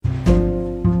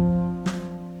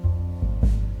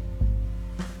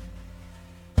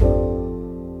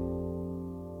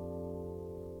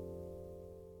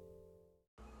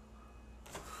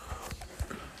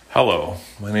Hello,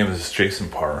 my name is Jason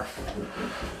Parr.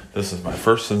 This is my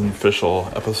first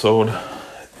official episode.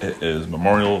 It is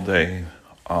Memorial Day.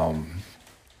 I'm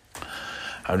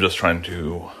just trying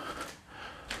to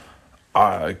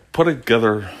put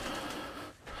together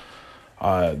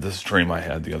this dream I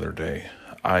had the other day.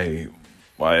 I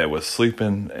was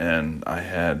sleeping and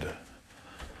I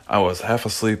was half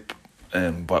asleep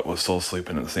but was still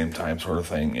sleeping at the same time, sort of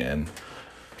thing. And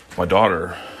my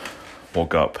daughter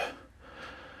woke up.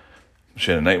 She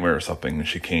had a nightmare or something, and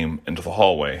she came into the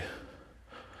hallway.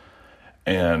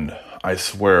 And I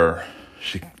swear,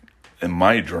 in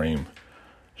my dream,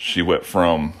 she went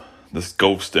from, this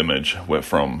ghost image went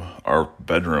from our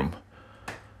bedroom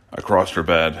across her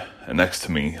bed and next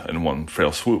to me in one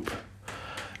fell swoop.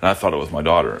 And I thought it was my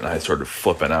daughter, and I started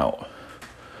flipping out.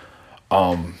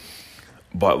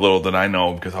 But little did I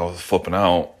know, because I was flipping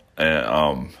out,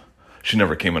 and she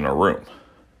never came in our room.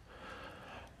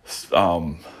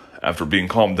 After being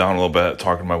calmed down a little bit,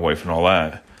 talking to my wife and all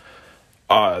that,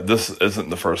 this isn't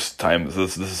the first time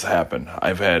this has happened.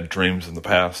 I've had dreams in the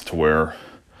past to where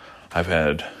I've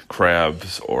had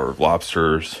crabs or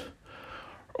lobsters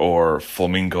or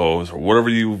flamingos or whatever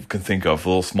you can think of,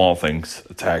 little small things,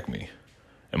 attack me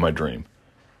in my dream.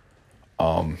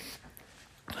 I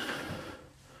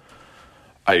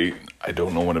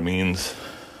don't know what it means.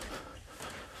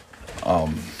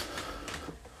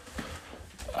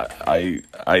 I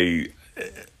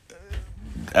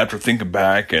after thinking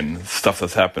back and stuff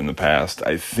that's happened in the past,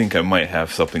 I think I might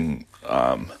have something.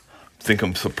 Think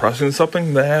I'm suppressing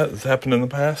something that has happened in the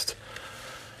past.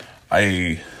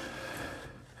 I've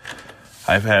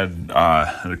had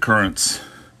an occurrence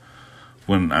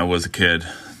when I was a kid,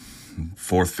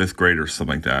 4th, 5th grade or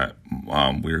something like that.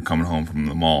 We were coming home from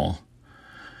the mall,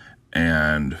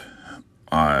 and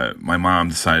my mom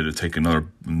decided to take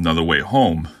another way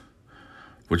home,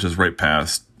 which is right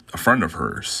past a friend of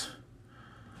hers.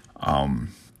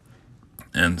 And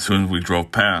as soon as we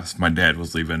drove past, my dad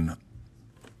was leaving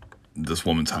this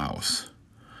woman's house.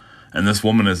 And this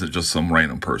woman isn't just some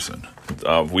random person.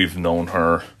 We've known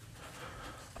her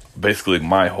basically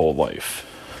my whole life.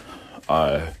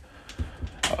 Her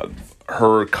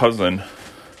cousin,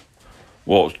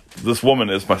 well, this woman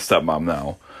is my stepmom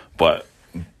now, but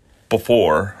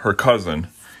before, her cousin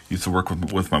used to work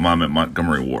with my mom at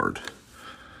Montgomery Ward.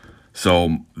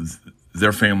 So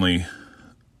their family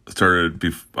started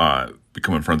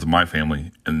becoming friends with my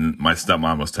family, and my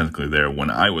stepmom was technically there when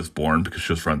I was born because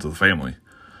she was friends with the family.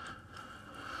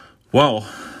 Well,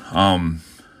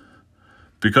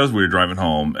 because we were driving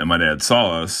home and my dad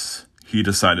saw us, he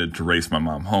decided to race my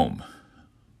mom home,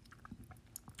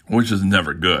 which is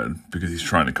never good because he's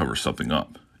trying to cover something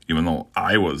up. Even though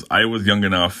I was young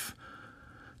enough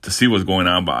to see what's going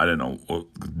on, but I didn't know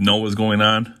what was going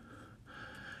on.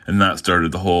 And that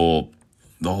started the whole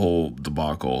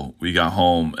debacle. We got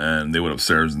home and they went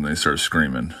upstairs and they started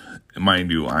screaming. And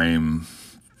mind you, I'm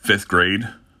 5th grade,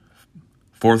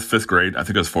 4th, 5th grade. I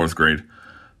think it was 4th grade.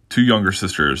 2 younger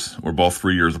sisters. We're both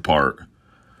 3 years apart.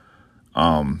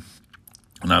 And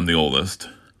I'm the oldest.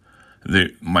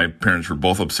 My parents were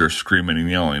both upstairs screaming and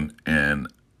yelling,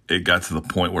 and it got to the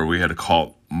point where we had to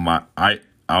call I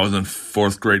was in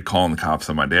 4th grade calling the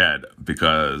cops on my dad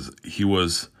because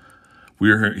we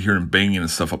were hearing banging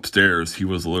and stuff upstairs. He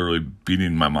was literally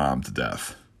beating my mom to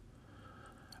death.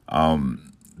 To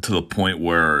the point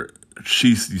where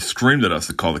she screamed at us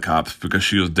to call the cops because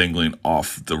she was dangling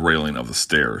off the railing of the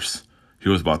stairs. He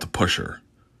was about to push her.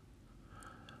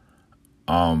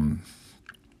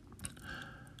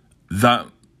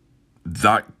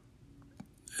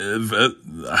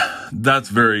 That's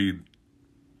very,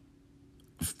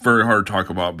 very hard to talk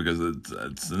about because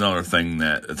it's another thing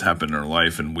that's happened in our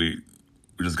life, and we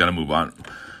just got to move on.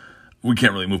 We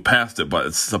can't really move past it, but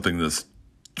it's something that's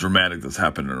dramatic that's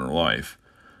happened in our life.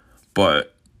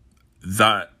 But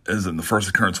that isn't the first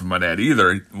occurrence with my dad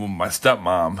either. My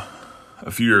stepmom,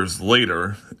 a few years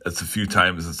later, it's a few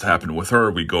times it's happened with her.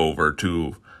 We go over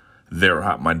to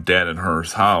my dad and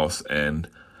her's house, and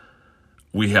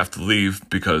we have to leave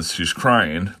because she's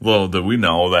crying. Little did we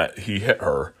know that he hit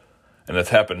her. And it's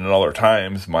happened in other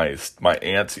times. My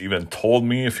aunts even told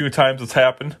me a few times it's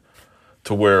happened,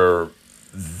 to where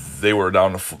they were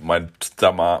down to my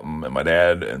stepmom and my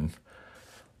dad and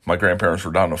my grandparents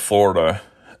were down to Florida,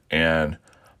 and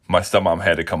my stepmom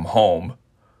had to come home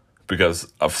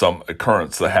because of some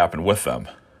occurrence that happened with them.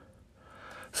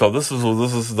 So this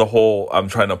is the whole, I'm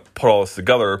trying to put all this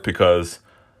together because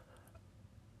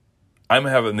I'm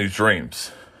having these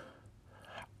dreams.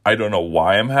 I don't know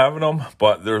why I'm having them,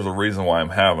 but there's a reason why I'm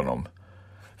having them.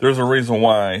 There's a reason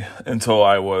why until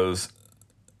I was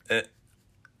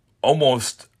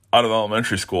almost out of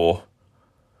elementary school,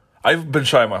 I've been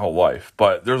shy my whole life,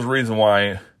 but there's a reason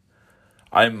why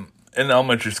I'm in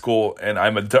elementary school and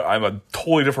I'm a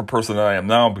totally different person than I am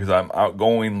now, because I'm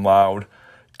outgoing, loud,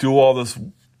 do all this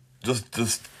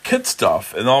just kid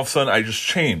stuff, and all of a sudden I just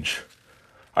change.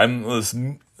 I'm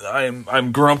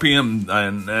grumpy and I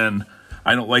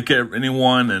don't like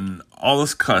anyone and all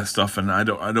this kind of stuff, and I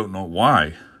don't know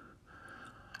why.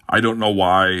 I don't know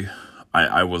why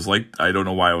I don't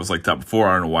know why I was like that before.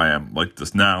 I don't know why I'm like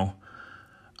this now.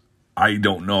 I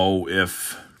don't know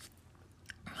if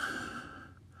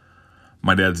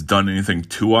my dad's done anything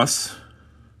to us.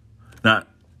 Not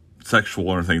sexual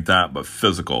or anything like that, but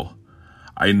physical.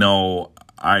 I know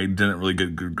I didn't really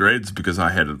get good grades because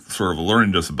I had a sort of a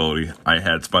learning disability. I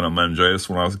had spinal meningitis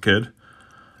when I was a kid,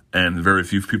 and very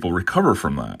few people recover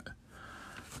from that.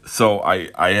 So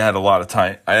I had a lot of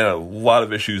time. I had a lot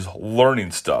of issues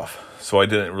learning stuff, so I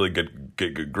didn't really get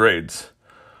good grades.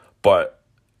 But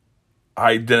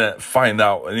I didn't find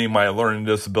out any of my learning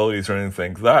disabilities or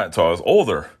anything like that until I was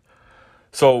older.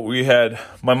 So we had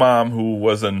my mom, who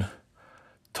was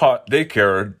taught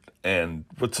daycare and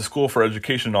went to school for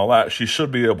education and all that. She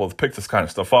should be able to pick this kind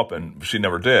of stuff up, and she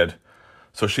never did.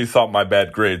 So she thought my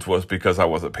bad grades was because I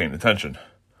wasn't paying attention.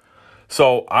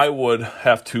 So I would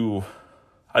have to,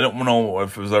 I don't know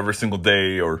if it was every single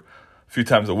day or a few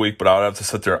times a week, but I would have to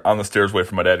sit there on the stairs wait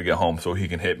for my dad to get home so he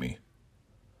can hit me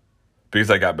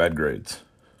because I got bad grades.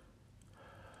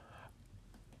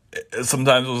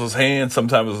 Sometimes it was his hands,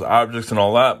 sometimes it was objects and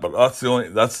all that, but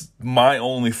that's my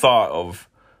only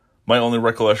my only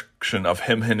recollection of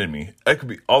him hitting me. It could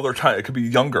be other time, it could be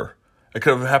younger. It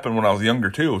could have happened when I was younger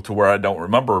too, to where I don't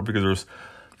remember, because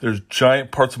there's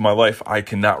giant parts of my life I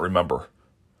cannot remember.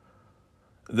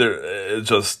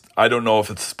 I don't know if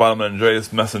it's spinal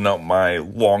meningitis messing up my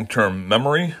long-term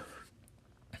memory,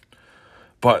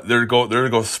 but there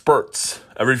go spurts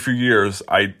every few years.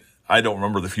 I don't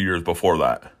remember the few years before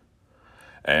that.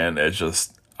 And it's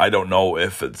just, I don't know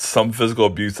if it's some physical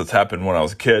abuse that's happened when I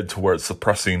was a kid to where it's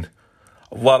suppressing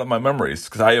a lot of my memories.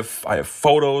 Because I have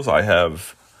photos, we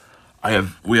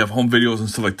have home videos and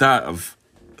stuff like that of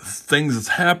things that's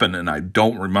happened, and I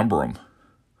don't remember them.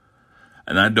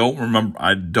 And I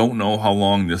don't know how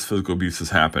long this physical abuse has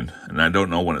happened. And I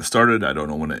don't know when it started, I don't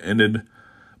know when it ended,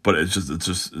 but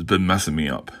it's been messing me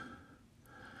up.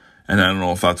 And I don't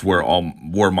know if that's where all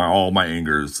my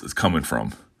anger is coming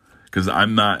from. Because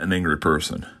I'm not an angry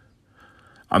person.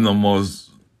 I'm the most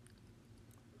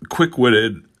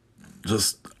quick-witted,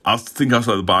 I'll think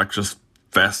outside the box, just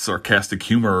fast, sarcastic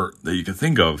humor that you can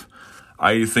think of.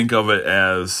 I think of it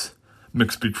as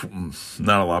mixed between,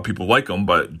 not a lot of people like him,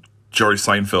 but Jerry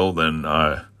Seinfeld and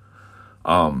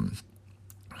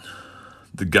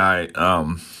the guy,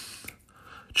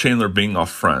 Chandler Bing off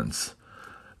Friends.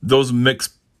 Those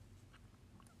mixed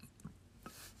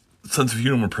sense of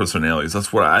humor personalities.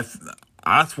 That's where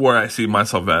I see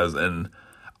myself as, and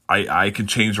I can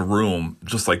change a room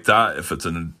just like that if it's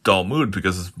in a dull mood,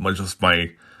 because it's just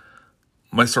my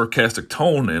sarcastic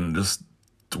tone and just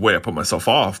the way I put myself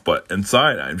off. But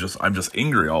inside, I'm just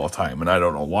angry all the time, and I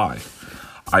don't know why.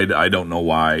 I don't know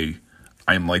why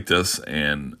I'm like this,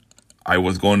 and I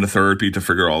was going to therapy to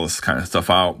figure all this kind of stuff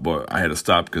out, but I had to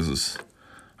stop because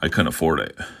I couldn't afford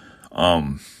it.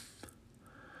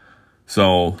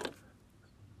 So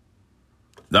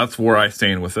that's where I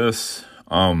stand with this.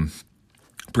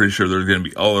 Pretty sure there's going to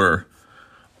be other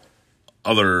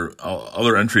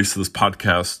entries to this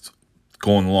podcast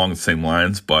going along the same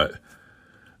lines, but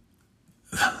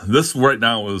this right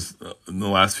now was, in the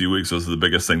last few weeks, was the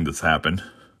biggest thing that's happened.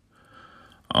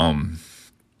 I'm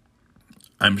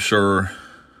sure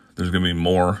there's going to be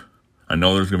more. I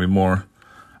know there's going to be more.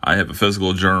 I have a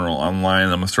physical journal online.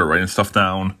 I'm going to start writing stuff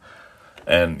down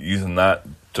and using that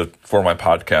for my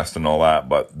podcast and all that.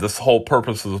 But this whole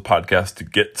purpose of the podcast to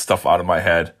get stuff out of my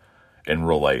head and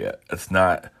relay it. It's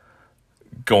not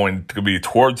going to be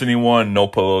towards anyone, no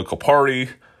political party,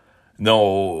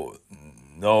 no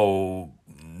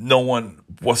one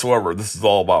whatsoever. This is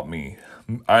all about me.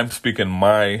 I'm speaking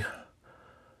my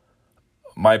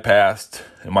past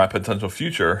and my potential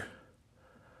future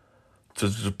to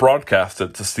just broadcast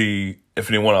it to see if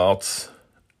anyone else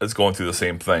is going through the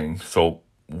same thing, so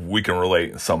we can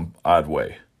relate in some odd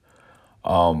way.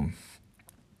 But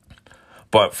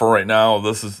for right now,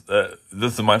 this is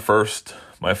my first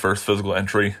physical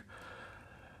entry.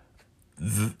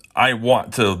 I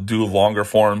want to do longer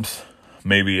forms,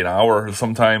 maybe an hour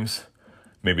sometimes,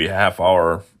 maybe a half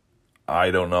hour.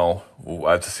 I don't know.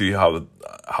 I have to see how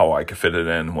I can fit it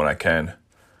in when I can.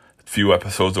 A few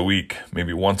episodes a week,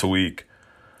 maybe once a week.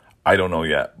 I don't know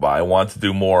yet, but I want to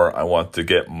do more. I want to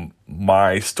get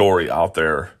my story out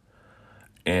there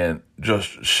and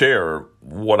just share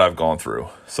what I've gone through.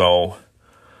 So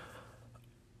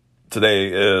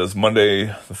today is Monday,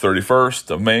 the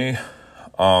 31st of May.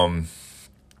 We'll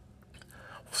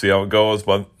see how it goes,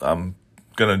 but I'm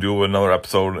going to do another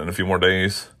episode in a few more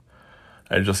days.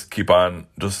 I just keep on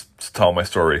just tell my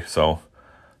story. So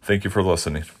thank you for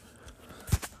listening.